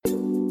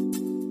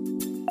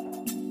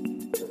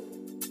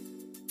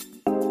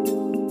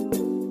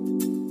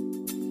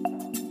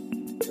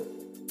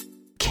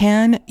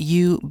Can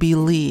you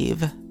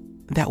believe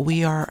that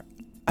we are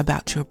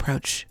about to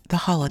approach the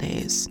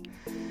holidays?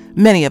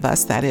 Many of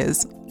us, that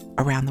is,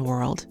 around the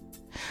world.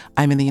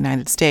 I'm in the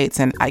United States,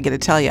 and I got to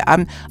tell you,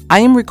 I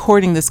am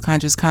recording this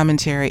conscious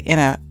commentary in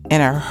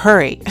a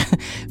hurry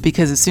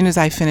because as soon as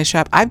I finish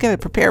up, I've got to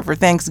prepare for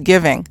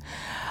Thanksgiving.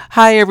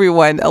 Hi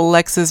everyone,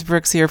 Alexis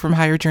Brooks here from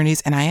Higher Journeys,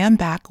 and I am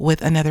back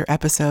with another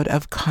episode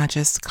of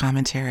Conscious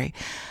Commentary.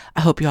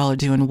 I hope you all are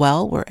doing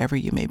well wherever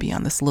you may be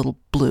on this little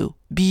blue,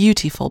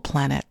 beautiful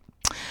planet.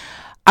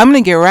 I'm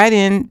going to get right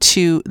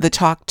into the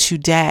talk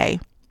today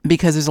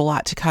because there's a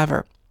lot to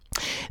cover.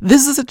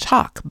 This is a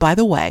talk, by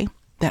the way,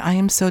 that I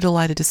am so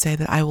delighted to say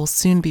that I will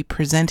soon be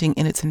presenting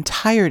in its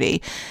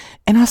entirety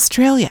in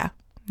Australia.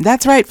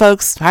 That's right,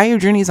 folks. Higher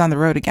Journeys on the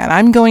road again.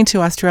 I'm going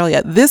to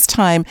Australia. This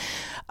time,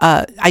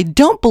 I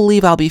don't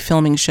believe I'll be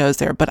filming shows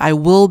there, but I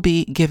will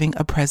be giving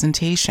a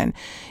presentation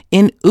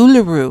in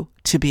Uluru,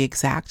 to be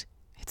exact.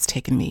 It's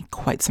taken me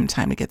quite some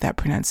time to get that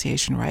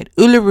pronunciation right.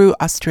 Uluru,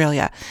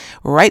 Australia,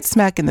 right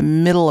smack in the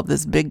middle of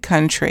this big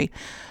country.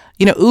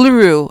 You know,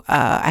 Uluru,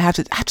 I have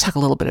to talk a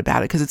little bit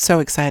about it because it's so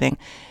exciting.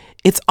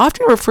 It's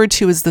often referred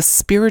to as the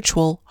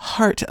spiritual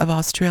heart of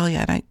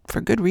Australia, and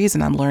for good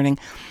reason, I'm learning.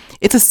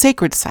 It's a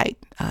sacred site.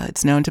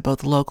 It's known to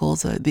both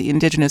locals, the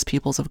indigenous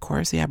peoples, of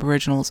course, the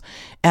Aboriginals,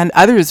 and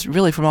others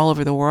really from all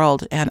over the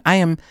world. And I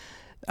am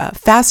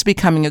fast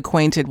becoming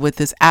acquainted with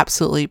this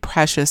absolutely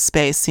precious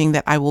space, seeing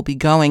that I will be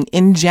going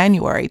in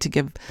January to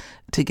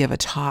give a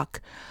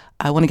talk.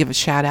 I want to give a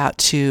shout out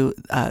to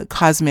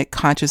Cosmic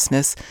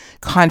Consciousness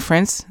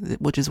Conference,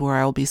 which is where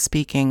I will be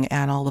speaking,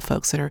 and all the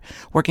folks that are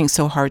working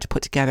so hard to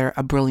put together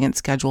a brilliant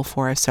schedule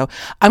for us. So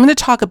I'm going to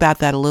talk about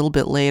that a little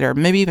bit later,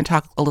 maybe even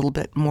talk a little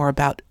bit more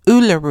about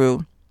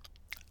Uluru.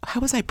 How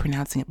was I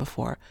pronouncing it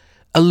before?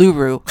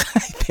 Uluru, I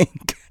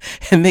think.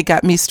 And they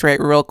got me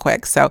straight real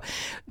quick. So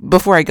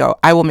before I go,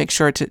 I will make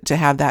sure to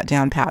have that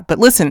down pat. But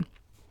listen,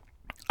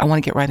 I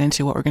want to get right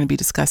into what we're going to be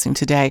discussing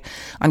today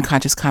on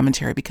Conscious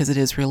Commentary because it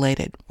is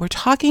related. We're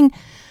talking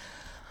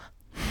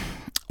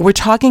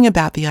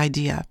about the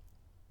idea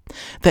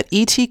that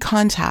ET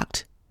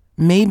contact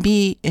may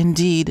be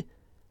indeed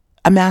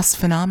a mass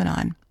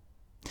phenomenon.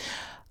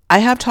 I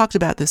have talked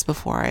about this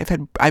before.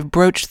 I've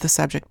broached the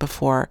subject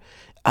before,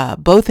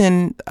 both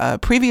in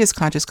previous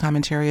Conscious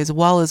Commentary as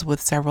well as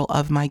with several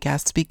of my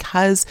guests,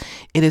 because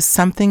it is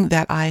something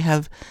that I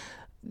have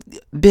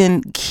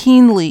been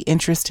keenly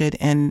interested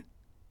in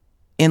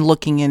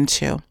looking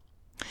into.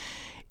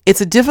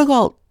 It's a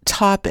difficult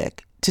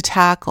topic to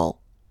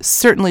tackle,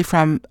 certainly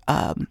from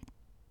an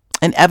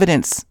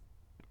evidence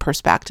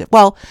perspective.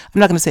 Well, I'm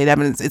not going to say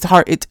evidence. It's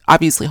hard. It's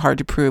obviously hard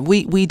to prove.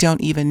 We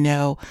don't even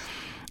know,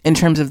 in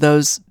terms of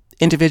those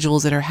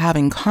individuals that are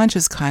having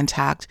conscious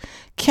contact,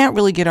 can't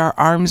really get our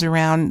arms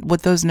around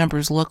what those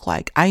numbers look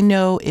like. I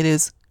know it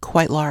is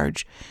quite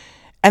large.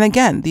 And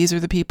again, these are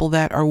the people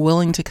that are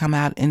willing to come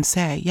out and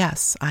say,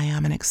 yes, I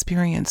am an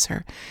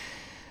experiencer.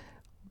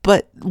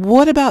 But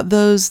what about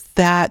those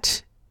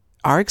that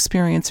are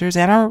experiencers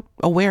and are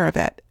aware of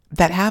it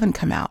that haven't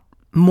come out?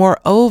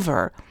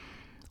 Moreover,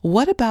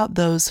 what about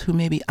those who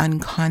may be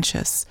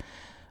unconscious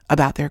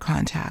about their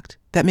contact,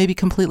 that may be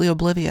completely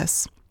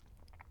oblivious?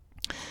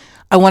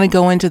 I want to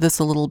go into this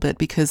a little bit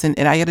because, and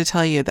I got to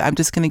tell you that I'm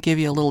just going to give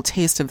you a little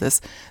taste of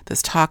this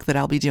talk that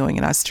I'll be doing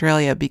in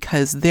Australia,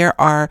 because there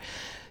are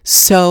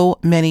so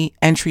many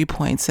entry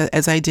points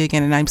as I dig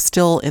in, and I'm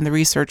still in the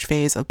research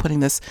phase of putting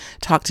this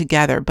talk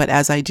together. But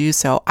as I do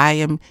so, I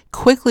am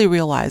quickly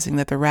realizing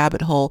that the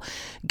rabbit hole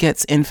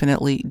gets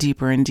infinitely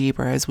deeper and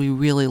deeper as we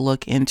really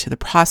look into the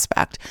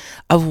prospect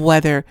of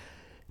whether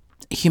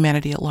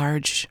humanity at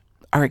large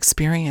are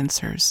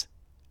experiencers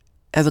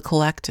as a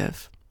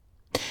collective.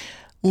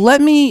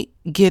 Let me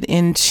get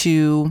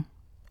into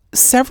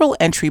several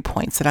entry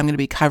points that I'm going to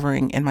be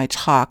covering in my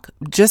talk,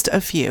 just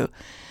a few,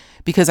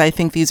 because I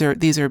think these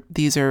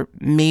are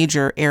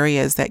major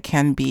areas that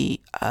can be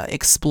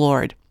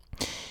explored.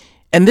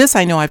 And this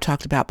I know I've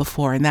talked about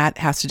before, and that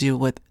has to do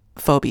with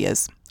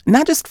phobias.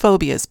 Not just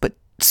phobias, but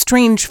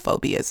strange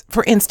phobias.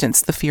 For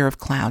instance, the fear of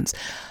clowns.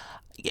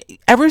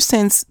 Ever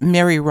since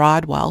Mary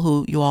Rodwell,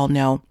 who you all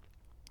know,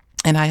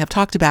 and I have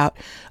talked about,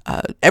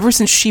 ever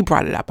since she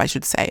brought it up, I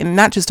should say, and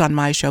not just on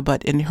my show,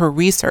 but in her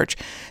research,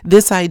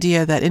 this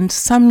idea that in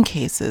some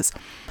cases,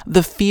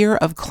 the fear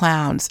of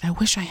clowns, I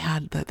wish I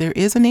had, there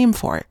is a name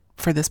for it,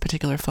 for this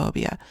particular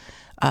phobia,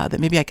 that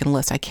maybe I can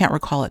list. I can't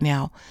recall it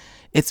now.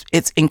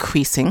 It's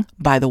increasing,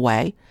 by the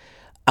way.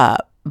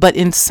 But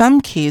in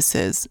some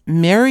cases,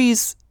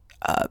 Mary's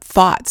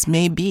thoughts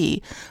may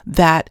be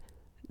that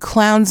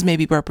clowns may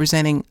be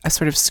representing a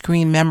sort of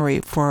screen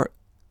memory for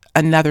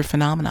another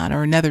phenomenon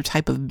or another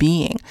type of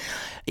being.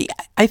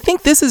 I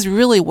think this is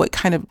really what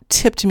kind of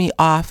tipped me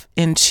off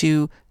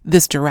into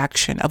this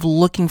direction of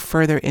looking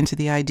further into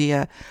the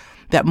idea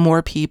that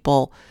more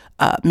people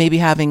may be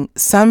having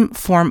some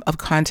form of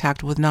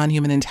contact with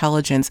non-human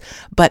intelligence,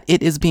 but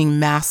it is being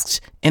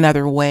masked in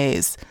other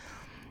ways.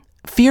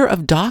 Fear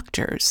of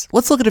doctors.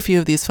 Let's look at a few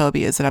of these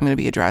phobias that I'm going to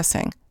be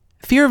addressing.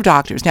 Fear of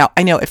doctors. Now,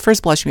 I know at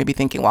first blush you may be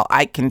thinking, well,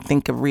 I can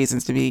think of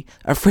reasons to be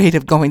afraid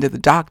of going to the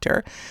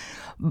doctor.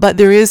 But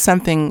there is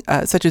something,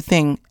 such a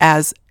thing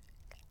as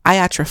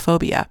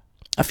iatrophobia,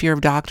 a fear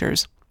of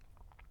doctors.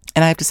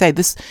 And I have to say,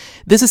 this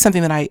is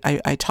something that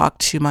I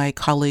talked to my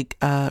colleague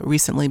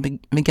recently,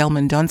 Miguel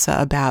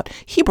Mendonça, about.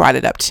 He brought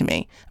it up to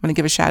me. I'm going to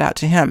give a shout out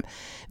to him,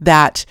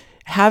 that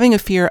having a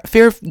fear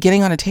of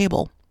getting on a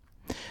table,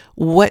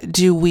 what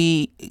do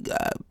we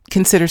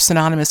consider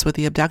synonymous with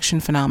the abduction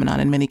phenomenon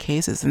in many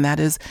cases? And that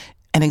is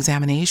an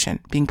examination,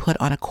 being put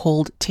on a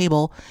cold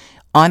table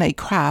on a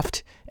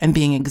craft and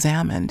being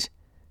examined.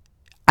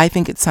 I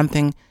think it's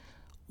something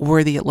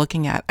worthy of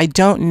looking at. I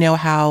don't know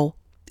how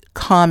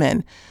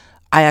common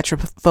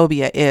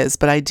iatrophobia is,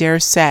 but I dare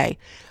say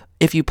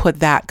if you put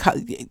that,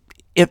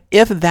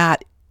 if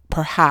that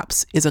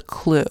perhaps is a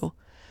clue,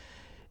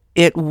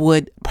 it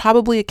would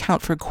probably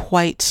account for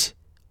quite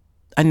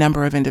a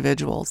number of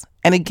individuals.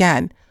 And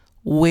again,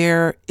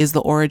 where is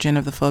the origin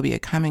of the phobia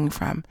coming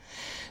from?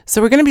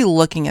 So we're going to be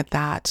looking at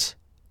that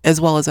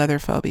as well as other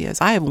phobias.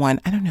 I have one.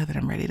 I don't know that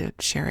I'm ready to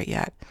share it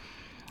yet.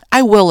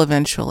 I will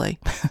eventually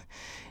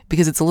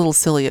because it's a little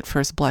silly at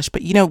first blush.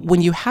 But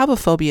when you have a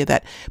phobia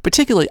that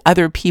particularly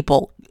other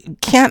people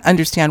can't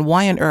understand,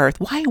 why on earth,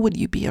 why would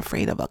you be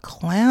afraid of a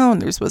clown?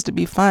 They're supposed to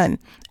be fun.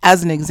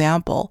 As an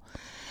example,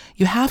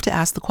 you have to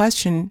ask the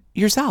question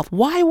yourself,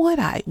 why would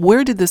I?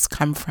 Where did this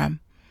come from?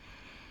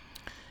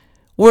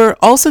 We're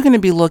also going to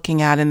be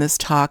looking at in this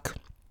talk,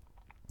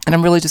 and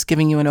I'm really just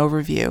giving you an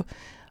overview,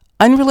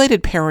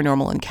 unrelated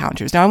paranormal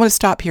encounters. Now, I want to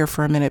stop here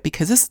for a minute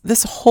because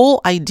this whole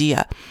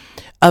idea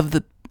of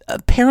the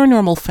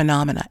paranormal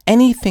phenomena,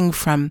 anything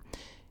from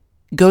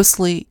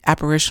ghostly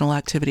apparitional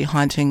activity,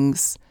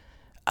 hauntings,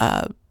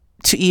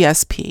 to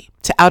ESP,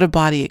 to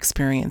out-of-body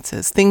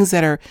experiences, things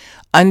that are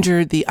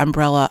under the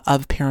umbrella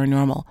of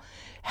paranormal,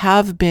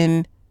 have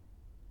been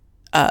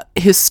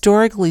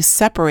historically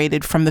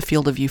separated from the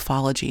field of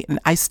ufology. And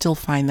I still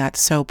find that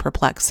so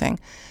perplexing.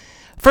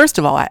 First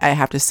of all, I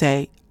have to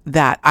say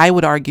that I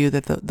would argue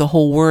that the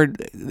whole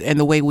word and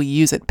the way we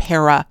use it,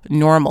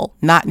 paranormal,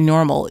 not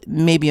normal,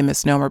 may be a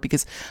misnomer,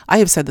 because I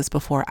have said this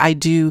before. I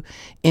do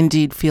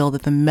indeed feel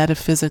that the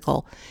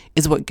metaphysical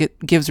is what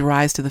gives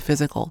rise to the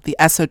physical, the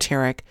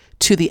esoteric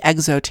to the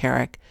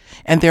exoteric.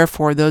 And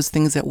therefore, those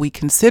things that we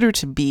consider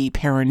to be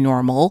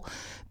paranormal,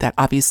 that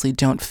obviously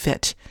don't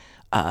fit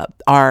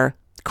our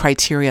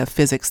criteria of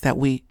physics that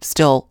we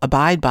still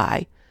abide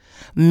by,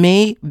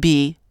 may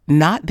be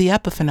not the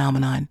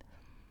epiphenomenon,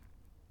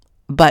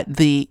 but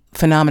the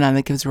phenomenon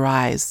that gives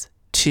rise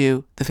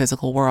to the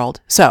physical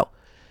world. So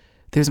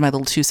there's my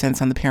little 2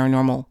 cents on the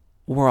paranormal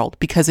world.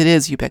 Because it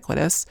is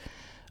ubiquitous,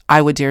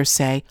 I would dare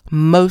say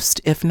most,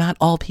 if not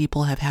all,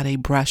 people have had a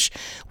brush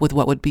with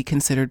what would be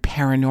considered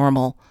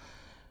paranormal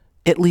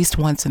at least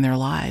once in their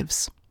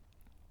lives.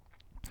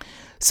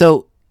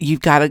 So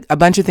you've got a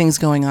bunch of things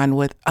going on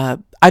with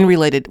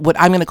unrelated, what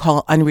I'm going to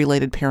call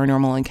unrelated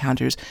paranormal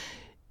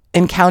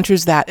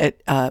encounters that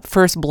at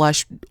first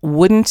blush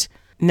wouldn't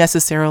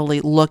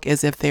necessarily look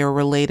as if they are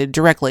related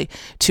directly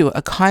to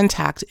a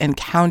contact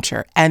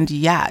encounter. And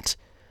yet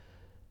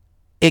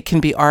it can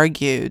be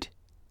argued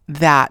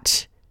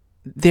that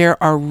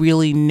there are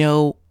really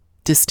no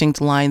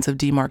distinct lines of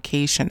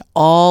demarcation.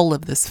 All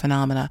of this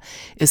phenomena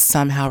is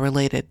somehow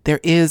related. There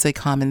is a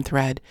common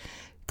thread.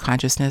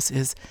 Consciousness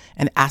is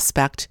an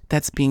aspect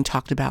that's being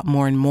talked about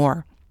more and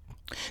more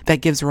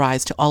that gives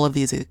rise to all of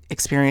these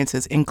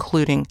experiences,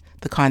 including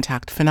the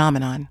contact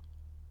phenomenon.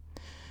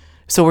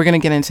 So we're going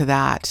to get into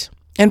that.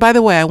 And by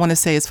the way, I want to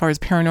say, as far as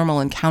paranormal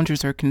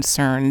encounters are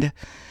concerned,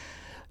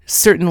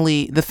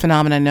 certainly the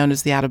phenomenon known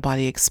as the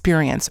out-of-body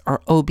experience,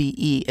 or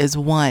OBE, is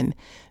one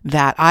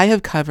that I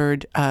have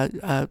covered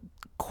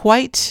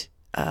quite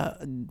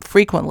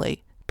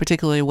frequently,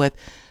 particularly with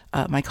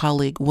my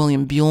colleague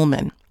William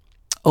Buhlman,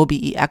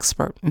 OBE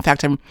expert. In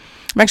fact, I'm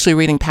actually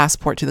reading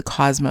Passport to the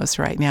Cosmos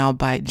right now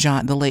by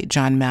the late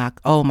John Mack.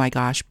 Oh my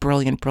gosh,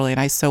 brilliant.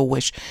 I so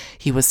wish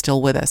he was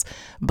still with us.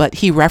 But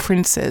he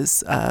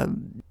references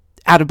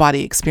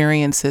out-of-body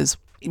experiences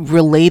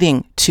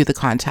relating to the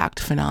contact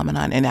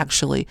phenomenon, and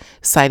actually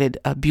cited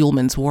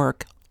Buhlman's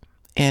work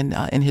in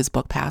his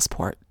book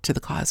Passport to the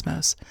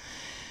Cosmos.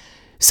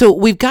 So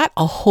we've got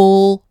a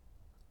whole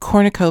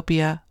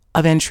cornucopia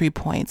of entry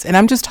points, and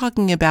I'm just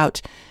talking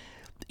about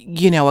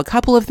a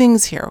couple of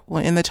things here.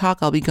 In the talk,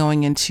 I'll be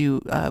going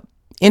into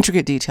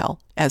intricate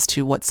detail as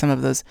to what some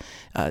of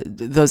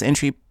those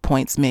entry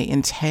points may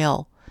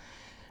entail.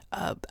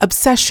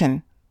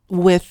 Obsession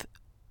with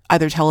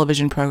either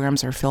television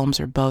programs or films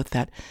or both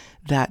that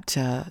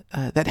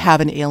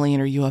have an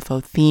alien or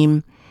UFO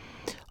theme,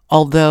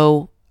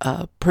 although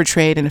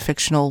portrayed in a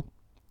fictional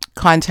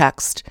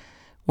context.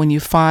 When you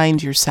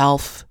find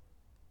yourself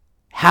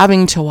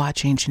having to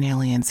watch Ancient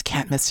Aliens,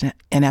 can't miss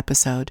an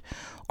episode.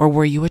 Or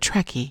were you a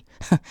Trekkie?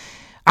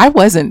 I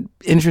wasn't,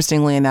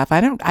 interestingly enough.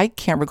 I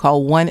can't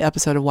recall one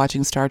episode of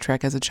watching Star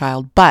Trek as a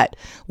child, but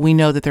we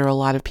know that there are a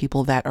lot of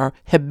people that are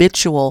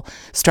habitual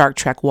Star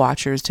Trek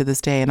watchers to this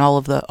day, and all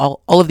of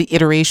the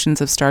iterations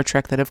of Star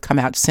Trek that have come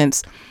out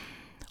since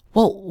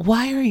Well,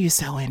 why are you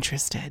so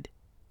interested?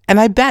 And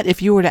I bet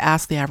if you were to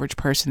ask the average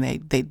person,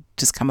 they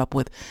just come up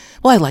with,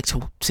 well, I like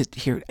to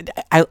hear,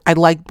 I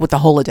like what the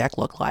holodeck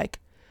looked like.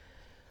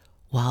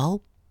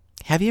 Well,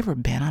 have you ever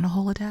been on a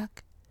holodeck?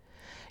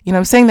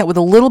 I'm saying that with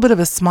a little bit of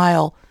a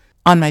smile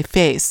on my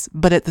face,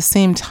 but at the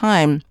same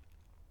time,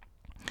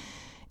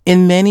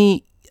 in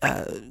many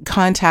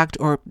contact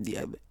or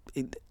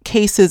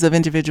cases of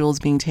individuals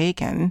being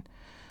taken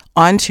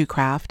onto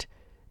craft,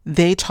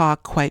 they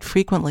talk quite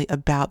frequently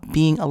about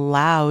being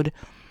allowed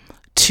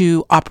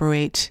to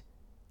operate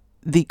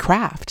the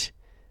craft,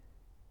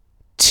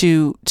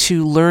 to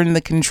learn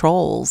the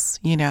controls.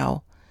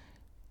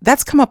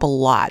 That's come up a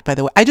lot, by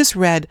the way. I just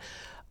read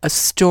a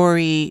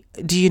story.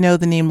 Do you know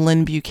the name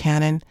Lynn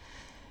Buchanan?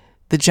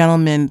 The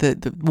gentleman,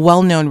 the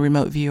well-known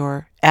remote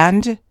viewer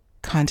and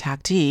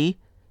contactee,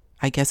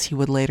 I guess he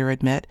would later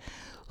admit,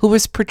 who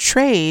was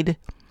portrayed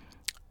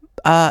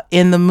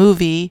in the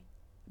movie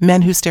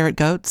Men Who Stare at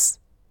Goats.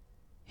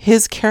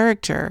 His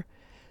character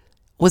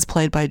was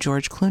played by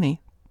George Clooney.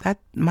 That,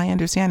 my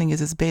understanding,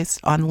 is based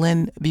on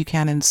Lynn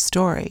Buchanan's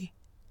story.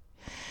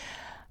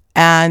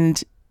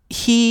 And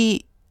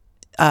his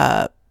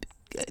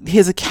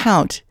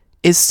account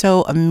is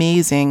so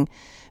amazing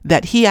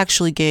that he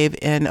actually gave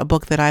in a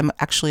book that I'm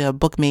actually a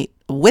bookmate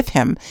with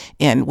him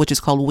in, which is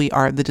called We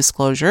Are the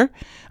Disclosure.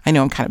 I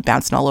know I'm kind of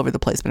bouncing all over the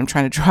place, but I'm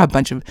trying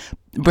to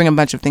bring a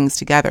bunch of things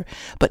together.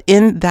 But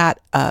in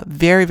that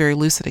very, very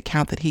lucid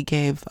account that he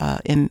gave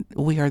in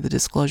We Are the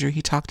Disclosure,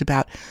 he talked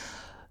about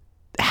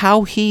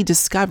how he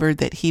discovered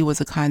that he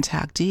was a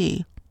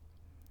contactee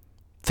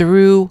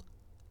through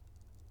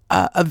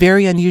a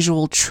very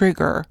unusual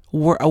trigger,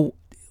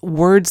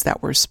 words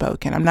that were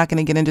spoken. I'm not going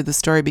to get into the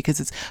story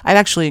because I'd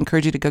actually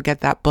encourage you to go get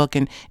that book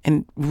and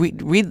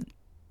read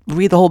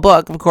the whole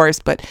book, of course,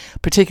 but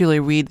particularly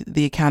read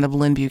the account of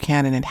Lynn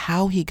Buchanan and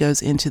how he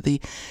goes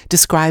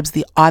describes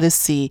the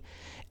odyssey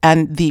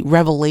and the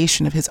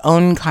revelation of his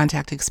own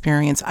contact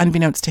experience,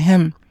 unbeknownst to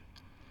him,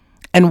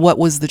 and what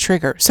was the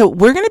trigger. So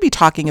we're going to be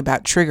talking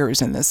about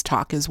triggers in this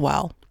talk as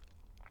well.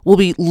 We'll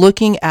be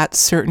looking at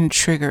certain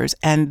triggers,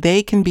 and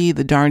they can be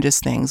the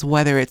darndest things,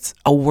 whether it's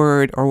a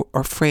word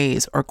or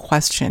phrase or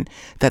question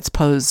that's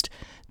posed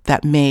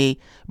that may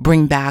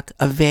bring back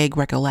a vague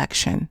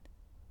recollection.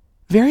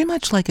 Very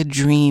much like a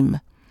dream.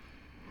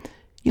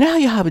 You know how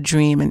you have a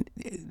dream, and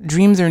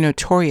dreams are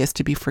notorious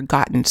to be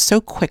forgotten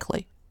so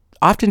quickly.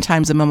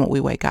 Oftentimes the moment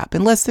we wake up,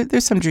 unless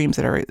there's some dreams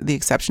that are the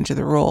exception to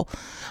the rule.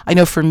 I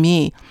know for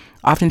me,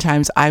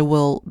 oftentimes I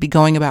will be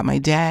going about my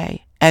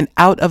day, and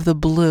out of the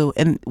blue,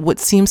 in what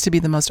seems to be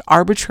the most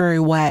arbitrary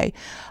way,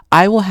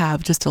 I will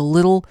have just a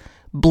little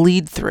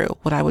bleed through,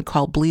 what I would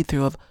call bleed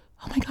through of,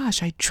 oh my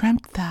gosh, I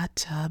dreamt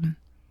that,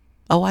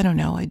 I don't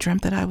know, I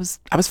dreamt that I was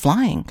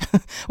flying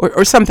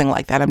or something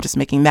like that. I'm just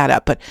making that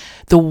up. But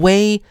the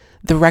way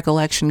the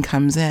recollection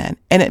comes in,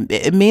 and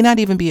it may not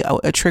even be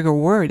a trigger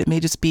word. It may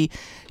just be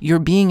you're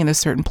being in a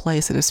certain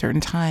place at a certain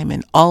time,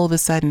 and all of a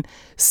sudden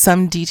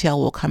some detail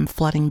will come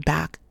flooding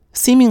back,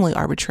 seemingly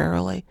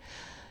arbitrarily.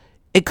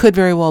 It could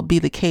very well be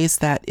the case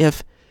that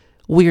if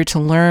we are to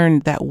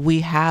learn that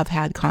we have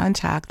had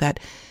contact, that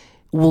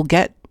we'll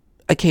get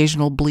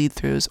occasional bleed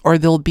throughs, or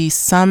there'll be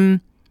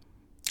some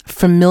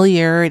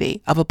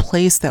familiarity of a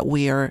place that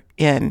we are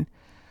in,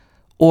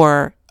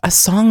 or a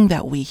song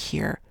that we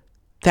hear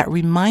that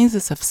reminds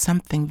us of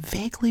something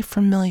vaguely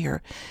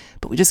familiar,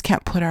 but we just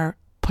can't put our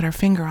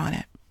finger on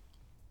it.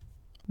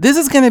 This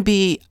is going to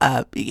be,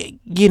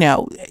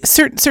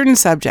 certain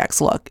subjects.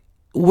 Look,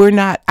 we're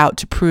not out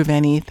to prove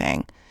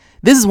anything.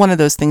 This is one of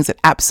those things that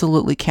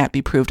absolutely can't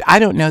be proved. I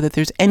don't know that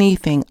there's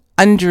anything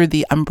under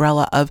the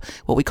umbrella of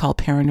what we call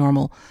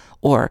paranormal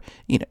or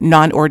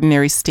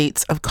non-ordinary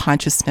states of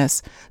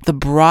consciousness, the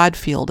broad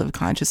field of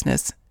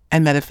consciousness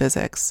and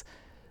metaphysics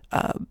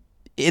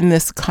in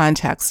this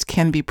context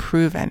can be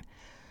proven.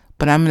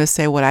 But I'm going to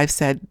say what I've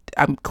said.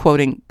 I'm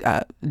quoting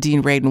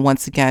Dean Radin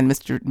once again,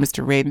 Mr.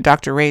 Radin,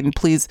 Dr. Radin,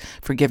 please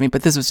forgive me,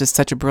 but this was just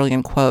such a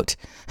brilliant quote.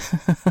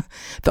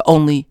 The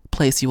only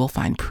place you will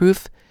find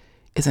proof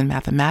is in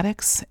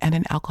mathematics and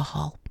in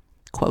alcohol,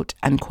 quote,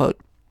 unquote.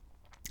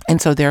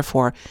 And so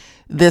therefore,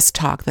 this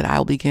talk that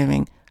I'll be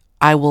giving,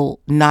 I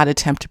will not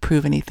attempt to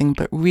prove anything,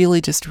 but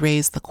really just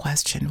raise the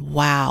question,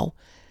 wow,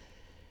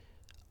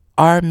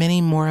 are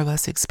many more of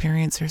us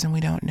experiencers and we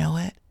don't know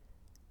it?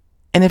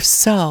 And if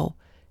so,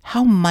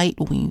 how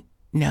might we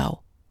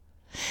know?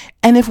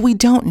 And if we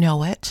don't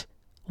know it,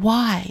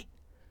 why?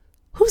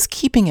 Who's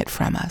keeping it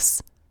from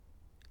us?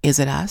 Is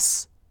it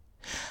us?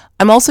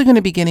 I'm also going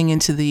to be getting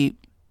into the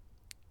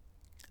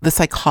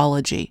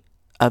psychology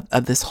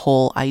of this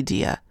whole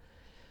idea.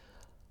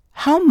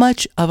 How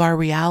much of our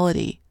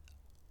reality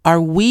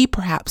are we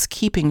perhaps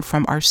keeping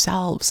from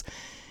ourselves?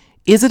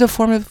 Is it a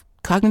form of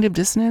cognitive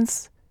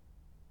dissonance?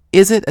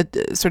 Is it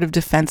a sort of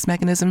defense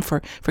mechanism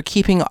for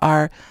keeping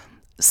our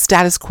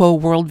status quo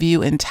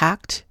worldview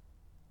intact?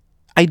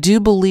 I do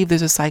believe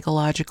there's a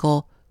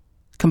psychological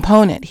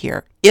component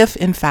here. If,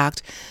 in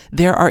fact,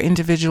 there are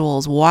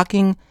individuals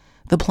walking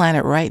the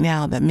planet right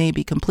now that may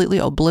be completely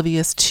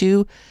oblivious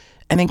to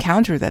an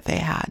encounter that they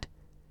had?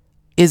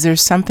 Is there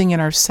something in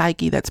our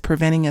psyche that's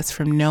preventing us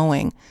from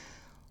knowing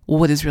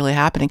what is really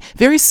happening?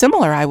 Very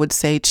similar, I would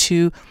say,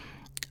 to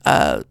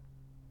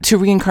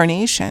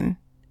reincarnation,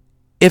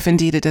 if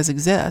indeed it does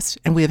exist,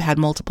 and we have had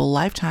multiple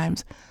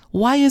lifetimes.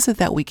 Why is it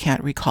that we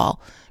can't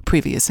recall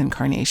previous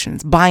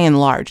incarnations, by and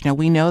large? Now,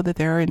 we know that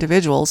there are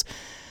individuals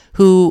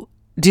who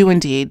do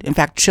indeed, in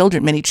fact,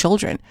 many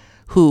children,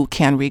 who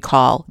can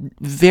recall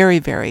very,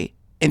 very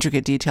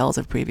intricate details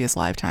of previous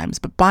lifetimes.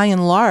 But by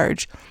and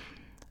large,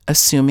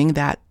 assuming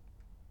that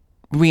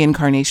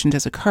reincarnation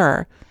does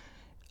occur,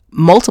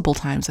 multiple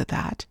times at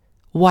that,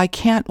 why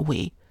can't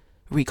we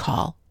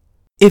recall?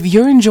 If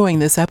you're enjoying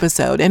this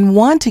episode and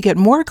want to get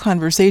more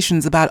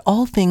conversations about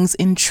all things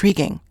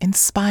intriguing,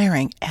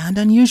 inspiring, and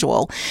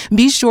unusual,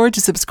 be sure to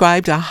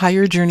subscribe to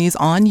Higher Journeys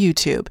on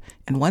YouTube.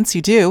 And once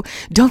you do,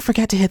 don't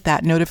forget to hit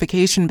that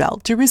notification bell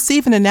to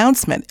receive an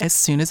announcement as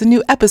soon as a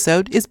new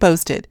episode is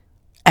posted.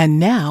 And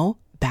now,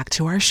 back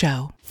to our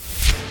show.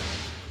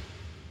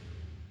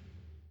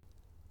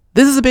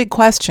 This is a big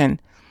question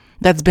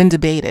that's been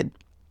debated,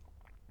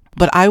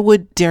 but I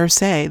would dare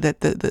say that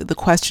the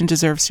question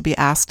deserves to be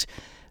asked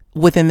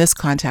within this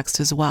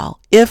context as well.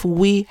 If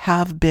we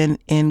have been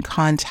in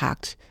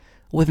contact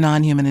with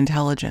non-human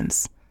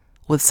intelligence,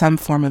 with some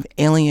form of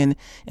alien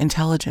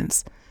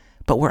intelligence,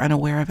 but we're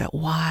unaware of it,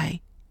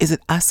 why? Is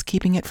it us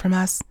keeping it from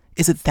us?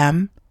 Is it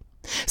them?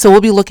 So we'll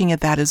be looking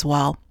at that as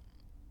well.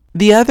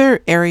 The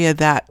other area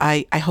that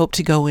I hope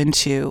to go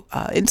into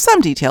in some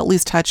detail, at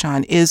least touch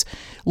on, is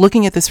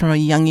looking at this from a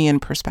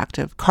Jungian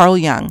perspective. Carl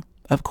Jung,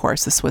 of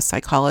course, the Swiss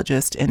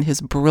psychologist, and his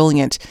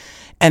brilliant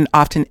and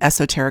often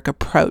esoteric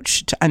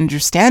approach to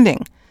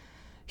understanding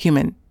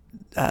the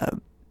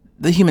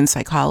human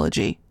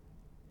psychology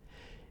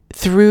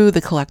through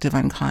the collective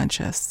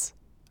unconscious.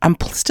 I'm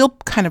still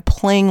kind of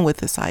playing with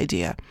this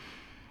idea.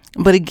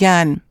 But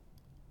again,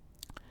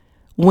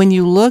 when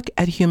you look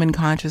at human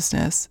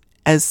consciousness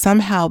as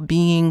somehow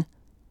being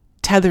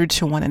tethered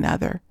to one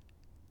another,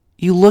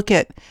 you look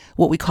at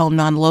what we call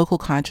non-local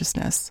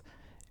consciousness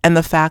and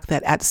the fact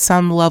that at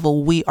some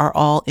level we are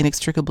all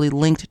inextricably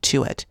linked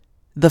to it,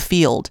 the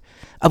field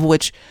of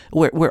which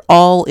where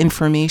all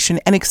information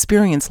and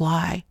experience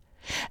lie.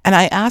 And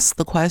I ask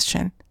the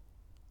question,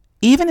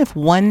 even if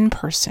one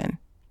person,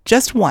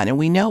 just one, and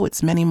we know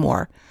it's many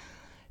more,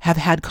 have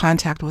had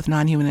contact with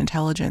non-human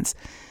intelligence,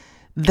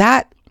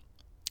 that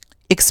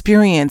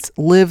experience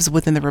lives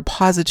within the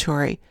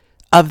repository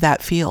of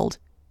that field.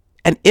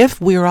 And if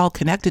we're all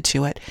connected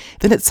to it,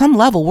 then at some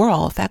level we're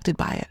all affected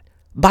by it.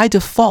 By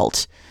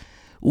default,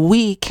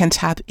 we can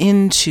tap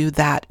into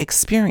that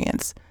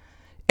experience.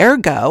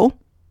 Ergo,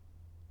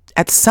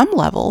 at some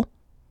level,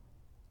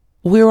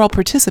 we're all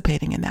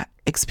participating in that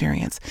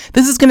experience.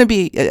 This is going to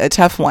be a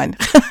tough one,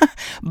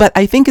 but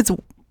I think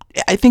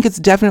it's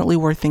definitely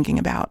worth thinking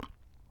about,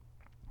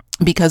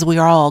 because we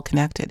are all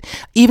connected.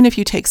 Even if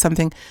you take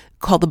something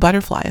called the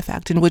butterfly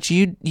effect, in which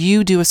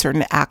you do a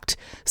certain act,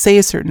 say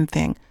a certain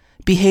thing,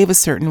 behave a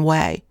certain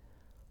way.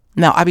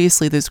 Now,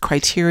 obviously, there's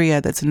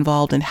criteria that's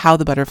involved in how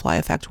the butterfly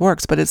effect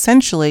works, but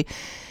essentially,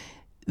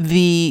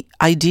 the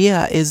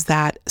idea is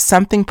that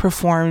something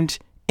performed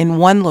in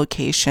one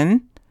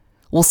location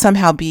will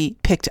somehow be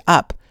picked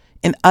up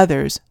in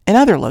other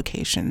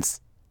locations.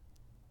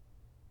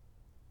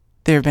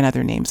 There have been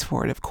other names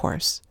for it, of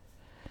course.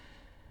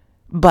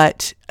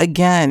 But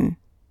again,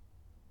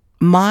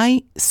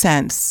 my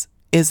sense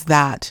is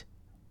that,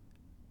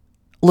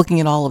 looking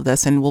at all of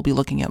this, and we'll be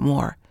looking at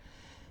more,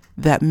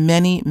 that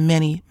many,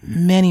 many,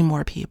 many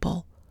more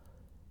people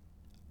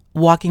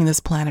walking this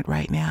planet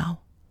right now,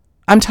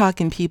 I'm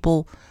talking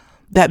people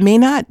that may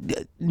not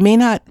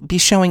be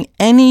showing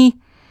any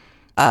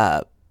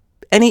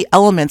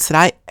elements that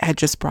I had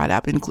just brought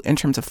up in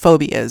terms of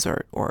phobias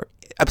or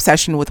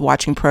obsession with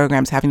watching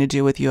programs having to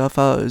do with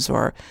UFOs,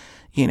 or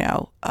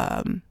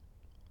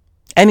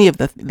any of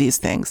these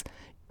things.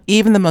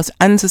 Even the most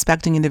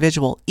unsuspecting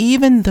individual,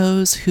 even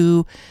those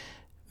who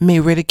may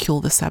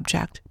ridicule the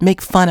subject,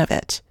 make fun of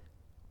it,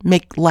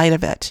 make light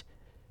of it.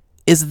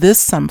 Is this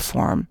some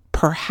form,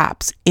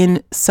 perhaps,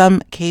 in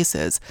some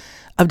cases,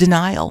 of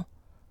denial,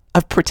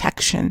 of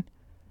protection,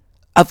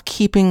 of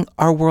keeping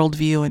our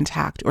worldview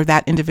intact, or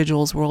that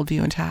individual's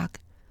worldview intact?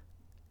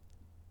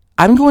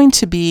 I'm going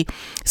to be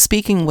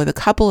speaking with a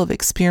couple of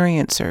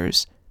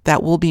experiencers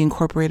that will be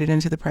incorporated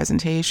into the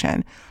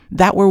presentation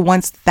that were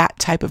once that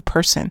type of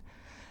person.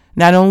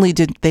 Not only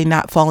did they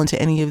not fall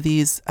into any of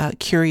these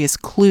curious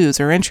clues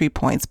or entry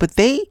points, but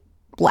they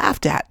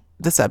laughed at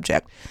the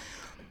subject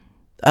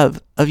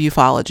of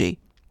ufology.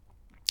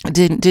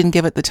 Didn't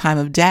give it the time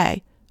of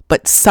day,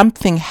 but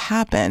something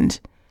happened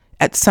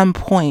at some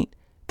point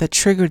that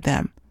triggered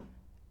them.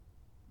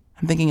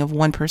 I'm thinking of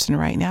one person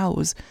right now who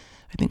was,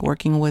 I think,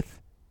 working with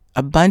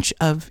a bunch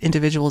of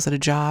individuals at a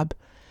job.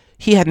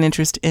 He had an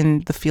interest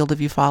in the field of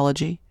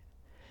ufology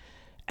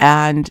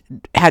and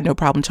had no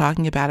problem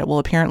talking about it. Well,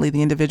 apparently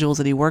the individuals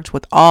that he worked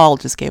with all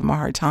just gave him a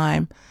hard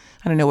time.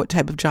 I don't know what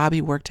type of job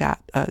he worked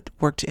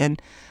in,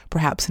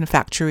 perhaps in a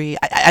factory.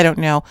 I don't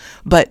know.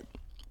 But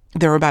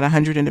there were about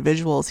 100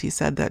 individuals, he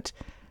said, that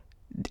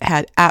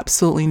had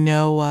absolutely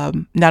no,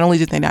 not only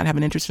did they not have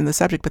an interest in the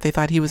subject, but they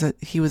thought he was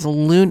a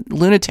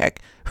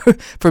lunatic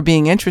for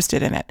being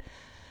interested in it.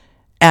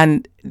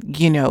 And,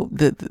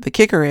 the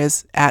kicker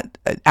is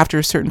after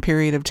a certain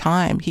period of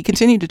time, he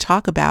continued to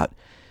talk about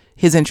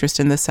his interest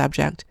in the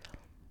subject.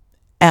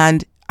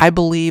 And I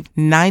believe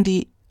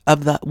 90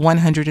 of the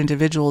 100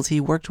 individuals he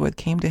worked with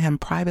came to him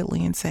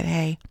privately and said,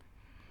 "Hey,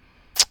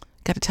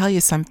 got to tell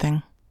you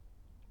something.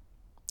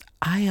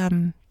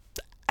 I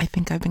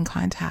think I've been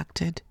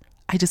contacted.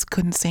 I just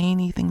couldn't say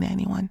anything to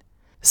anyone."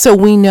 So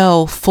we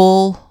know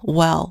full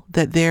well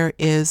that there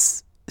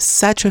is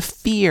such a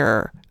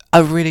fear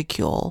of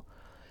ridicule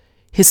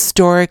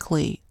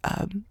historically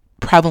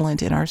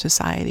prevalent in our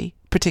society,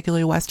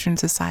 particularly Western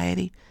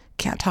society.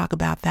 Can't talk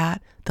about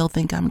that. They'll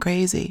think I'm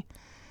crazy.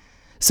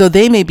 So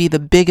they may be the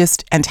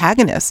biggest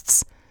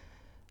antagonists,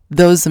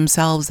 those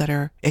themselves that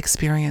are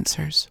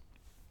experiencers.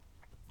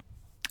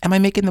 Am I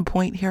making the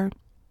point here?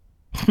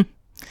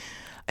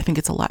 I think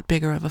it's a lot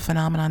bigger of a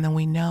phenomenon than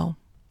we know.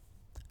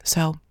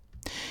 So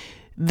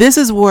this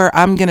is where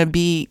I'm going to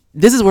be.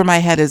 This is where my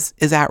head is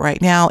at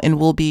right now and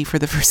will be for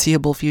the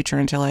foreseeable future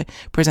until I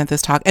present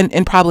this talk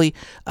and probably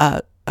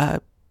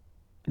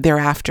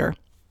thereafter,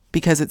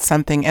 because it's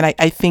something. And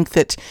I think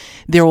that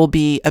there will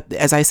be,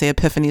 as I say,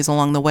 epiphanies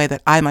along the way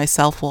that I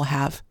myself will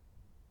have.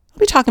 I'll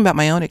be talking about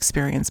my own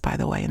experience, by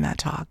the way, in that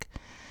talk.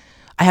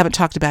 I haven't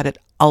talked about it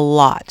a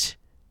lot,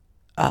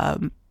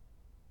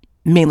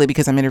 mainly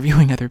because I'm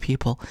interviewing other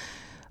people.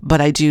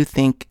 But I do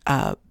think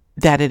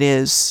that it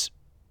is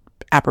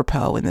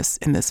apropos in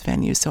this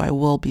venue. So I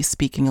will be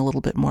speaking a little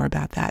bit more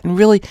about that, and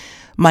really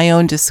my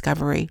own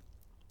discovery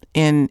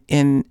in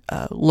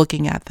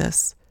looking at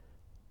this.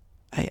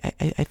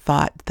 I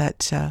thought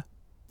that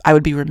I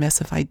would be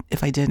remiss if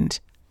I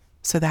didn't.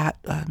 So that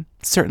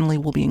certainly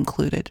will be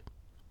included.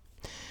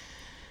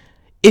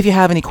 If you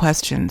have any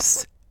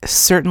questions,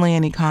 certainly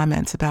any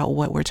comments about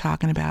what we're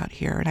talking about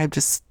here, and I've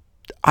just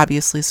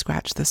obviously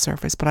scratched the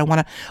surface, but I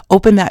want to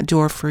open that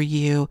door for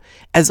you,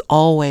 as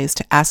always,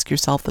 to ask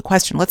yourself the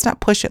question. Let's not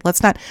push it.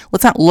 Let's not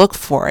look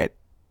for it.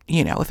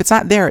 If it's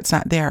not there, it's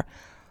not there.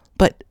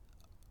 But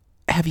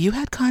have you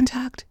had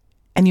contact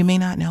and you may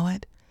not know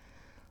it?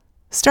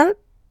 Start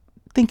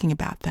thinking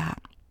about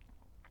that.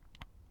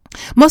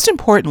 Most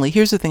importantly,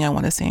 here's the thing I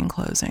want to say in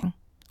closing.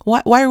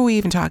 Why are we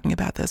even talking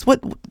about this?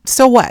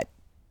 So what?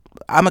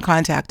 I'm a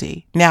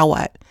contactee. Now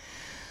what?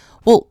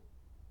 Well,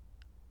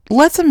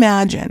 let's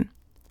imagine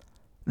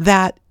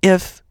that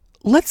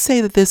let's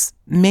say that this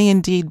may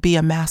indeed be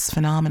a mass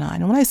phenomenon.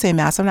 And when I say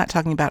mass, I'm not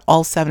talking about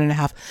all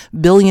 7.5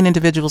 billion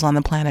individuals on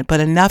the planet, but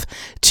enough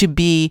to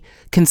be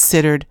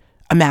considered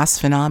a mass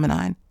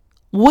phenomenon.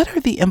 What are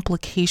the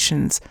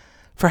implications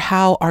for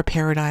how our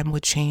paradigm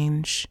would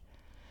change?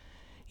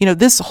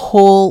 This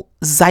whole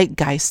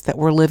zeitgeist that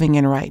we're living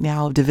in right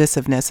now of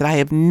divisiveness that I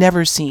have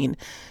never seen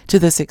to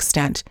this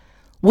extent,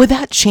 would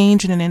that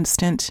change in an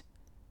instant?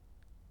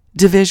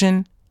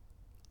 Division?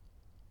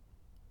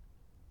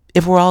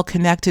 If we're all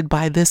connected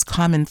by this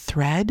common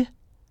thread?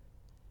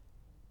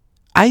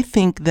 I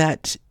think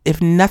that,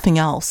 if nothing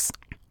else,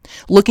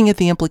 looking at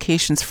the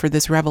implications for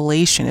this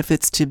revelation, if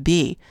it's to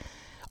be,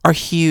 are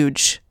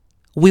huge.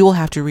 We will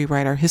have to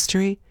rewrite our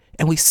history,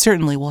 and we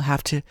certainly will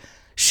have to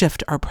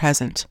shift our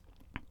present.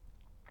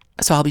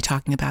 So I'll be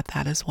talking about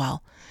that as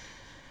well.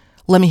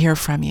 Let me hear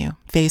from you.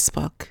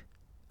 Facebook,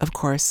 of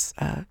course,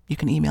 you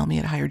can email me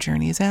at Higher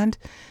Journeys, and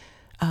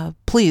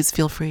please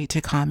feel free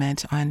to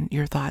comment on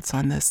your thoughts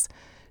on this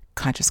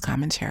conscious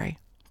commentary.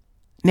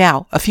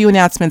 Now, a few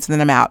announcements and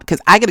then I'm out,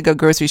 because I got to go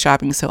grocery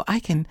shopping so I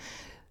can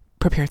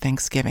prepare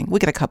Thanksgiving. We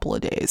got a couple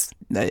of days.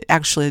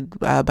 Actually,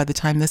 by the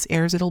time this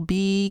airs, it'll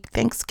be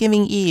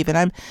Thanksgiving Eve, and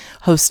I'm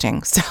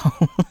hosting. So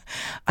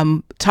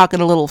I'm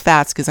talking a little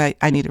fast because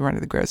I need to run to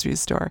the grocery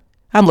store.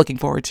 I'm looking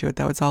forward to it,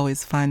 though. It's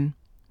always fun.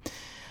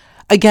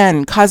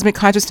 Again, Cosmic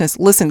Consciousness.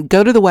 Listen,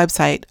 go to the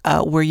website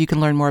where you can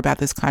learn more about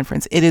this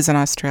conference. It is in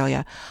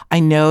Australia. I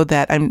know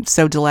that. I'm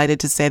so delighted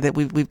to say that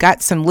we've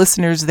got some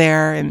listeners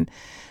there and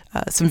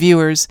some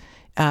viewers.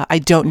 I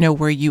don't know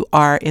where you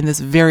are in this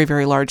very,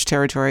 very large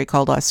territory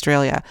called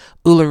Australia.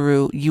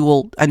 Uluru, you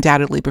will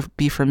undoubtedly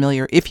be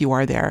familiar if you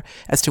are there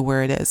as to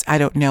where it is. I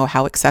don't know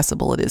how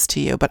accessible it is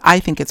to you, but I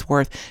think it's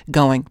worth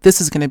going.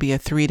 This is going to be a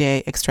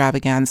 3-day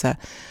extravaganza,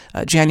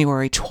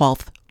 January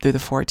 12th through the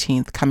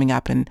 14th, coming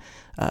up in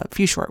a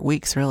few short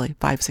weeks, really,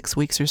 5-6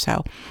 weeks or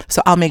so.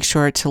 So I'll make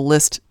sure to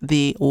list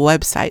the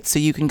website so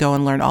you can go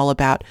and learn all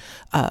about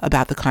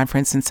the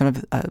conference and some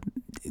of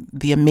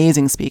the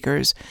amazing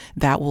speakers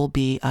that will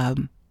be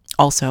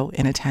also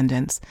in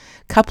attendance.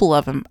 A couple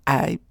of them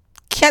I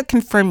can't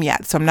confirm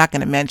yet, so I'm not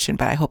going to mention,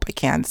 but I hope I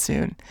can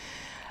soon.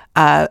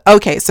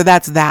 Okay, so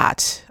that's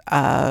that.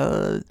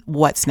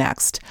 What's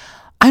next?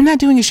 I'm not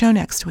doing a show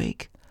next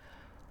week.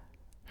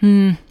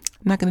 I'm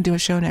not going to do a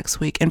show next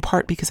week, in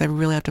part because I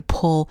really have to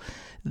pull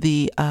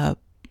the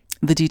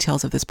the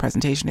details of this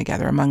presentation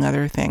together, among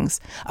other things.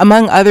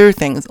 Among other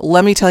things,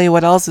 let me tell you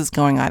what else is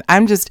going on.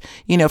 I'm just,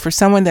 for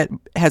someone that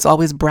has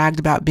always bragged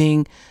about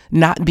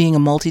not being a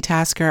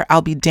multitasker,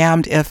 I'll be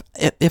damned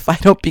if I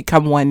don't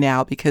become one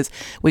now, because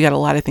we got a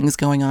lot of things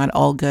going on,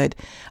 all good.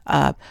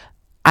 I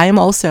am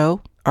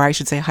also, or I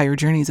should say Higher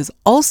Journeys is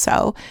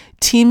also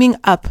teaming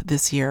up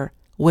this year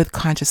with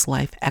Conscious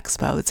Life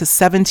Expo. It's a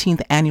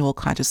 17th annual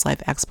Conscious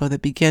Life Expo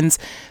that begins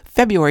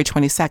February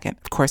 22nd.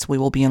 Of course, we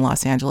will be in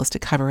Los Angeles to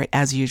cover it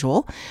as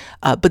usual.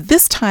 But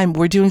this time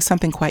we're doing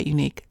something quite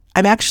unique.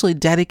 I'm actually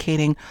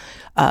dedicating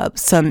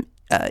some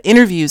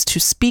interviews to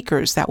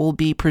speakers that will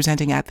be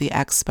presenting at the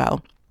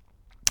expo,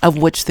 of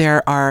which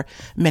there are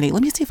many.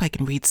 Let me see if I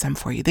can read some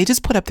for you. They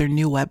just put up their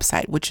new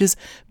website, which is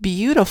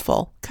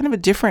beautiful, kind of a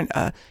different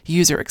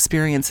user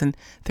experience than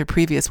their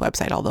previous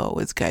website, although it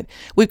was good.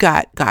 We've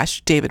got,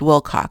 David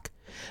Wilcock,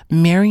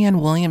 Marianne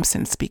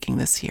Williamson speaking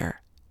this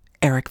year,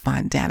 Eric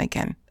Von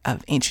Daniken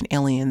of Ancient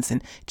Aliens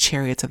and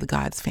Chariots of the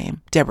Gods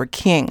fame, Deborah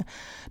King,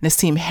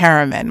 Nassim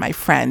Harriman, my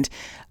friend,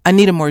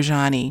 Anita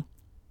Moorjani,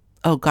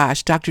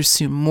 Dr.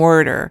 Sue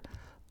Morter,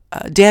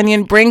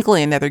 Dannion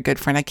Brinkley, another good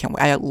friend.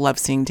 I love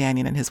seeing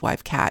Dannion and his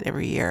wife Kat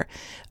every year.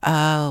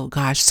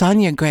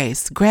 Sonia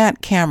Grace,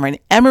 Grant Cameron,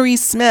 Emery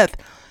Smith,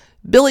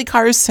 Billy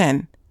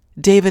Carson,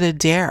 David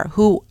Adair,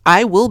 who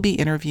I will be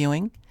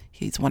interviewing.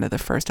 He's one of the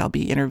first I'll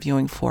be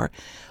interviewing for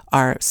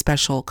our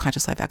special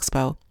Conscious Life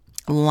Expo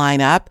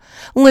lineup.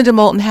 Linda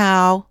Moulton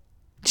Howe,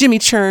 Jimmy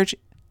Church,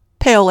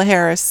 Paola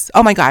Harris.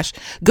 Oh my gosh.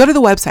 Go to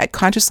the website,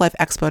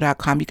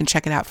 consciouslifeexpo.com. You can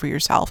check it out for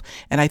yourself.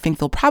 And I think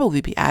they'll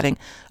probably be adding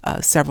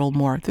several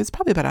more. There's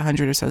probably about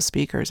 100 or so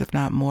speakers, if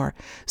not more.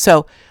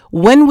 So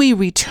when we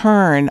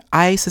return,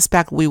 I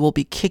suspect we will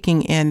be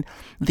kicking in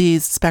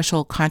these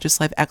special Conscious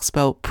Life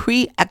Expo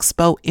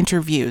pre-expo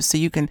interviews. So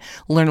you can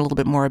learn a little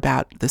bit more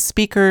about the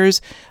speakers.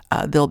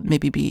 They'll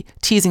maybe be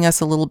teasing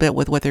us a little bit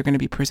with what they're going to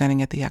be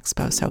presenting at the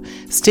expo. So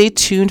stay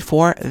tuned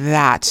for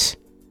that.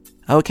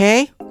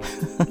 Okay?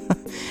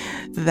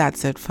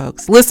 That's it,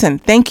 folks. Listen,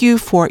 thank you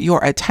for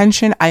your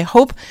attention. I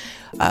hope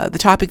the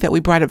topic that we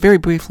brought up very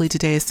briefly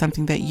today is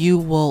something that you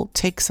will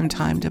take some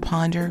time to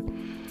ponder.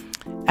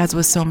 As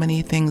with so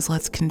many things,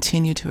 let's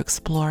continue to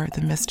explore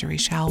the mystery,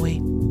 shall we?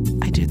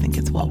 I do think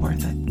it's well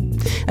worth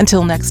it.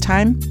 Until next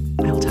time,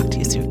 I will talk to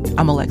you soon.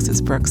 I'm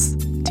Alexis Brooks.